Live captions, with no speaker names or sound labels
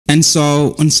And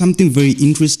so on something very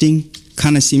interesting,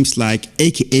 kinda seems like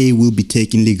AKA will be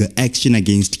taking legal action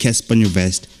against Cassper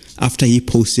Nyovest after he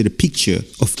posted a picture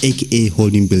of AKA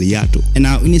holding Billiato. And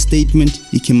now in a statement,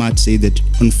 he came out to say that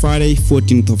on Friday,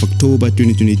 14th of October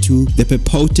 2022, the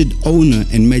purported owner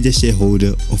and major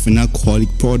shareholder of an alcoholic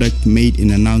product made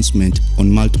an announcement on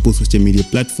multiple social media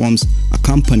platforms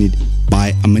accompanied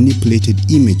by a manipulated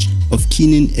image of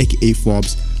Keenan aka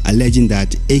Forbes, alleging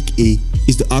that AKA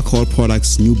is the alcohol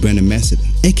product's new brand ambassador.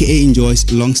 AKA enjoys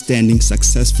a long-standing,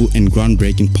 successful and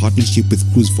groundbreaking partnership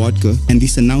with Cruise Vodka, and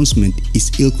this announcement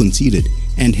is ill-considered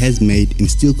and has made and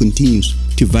still continues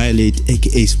to violate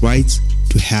AKA's rights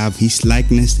to have his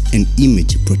likeness and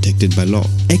image protected by law.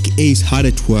 AKA is hard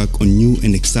at work on new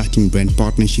and exciting brand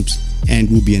partnerships and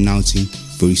will be announcing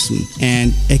very soon,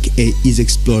 and AKA is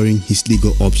exploring his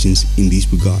legal options in this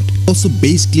regard. Also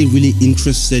basically really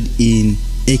interested in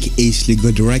AKA's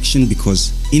legal direction,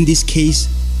 because in this case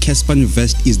Cassper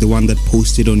Nyovest is the one that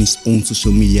posted on his own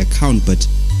social media account, but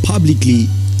publicly,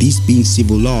 this being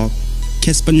civil law,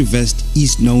 Cassper Nyovest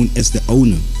is known as the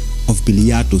owner of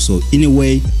Billiato. So in a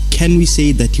way, can we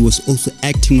say that he was also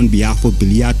acting on behalf of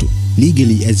Billiato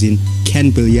legally, as in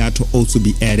can Billiato also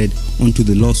be added onto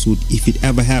the lawsuit if it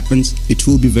ever happens? It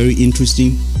will be very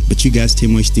interesting, but you guys tell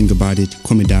me what you think about it.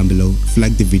 Comment down below, if you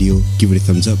like the video, give it a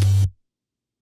thumbs up.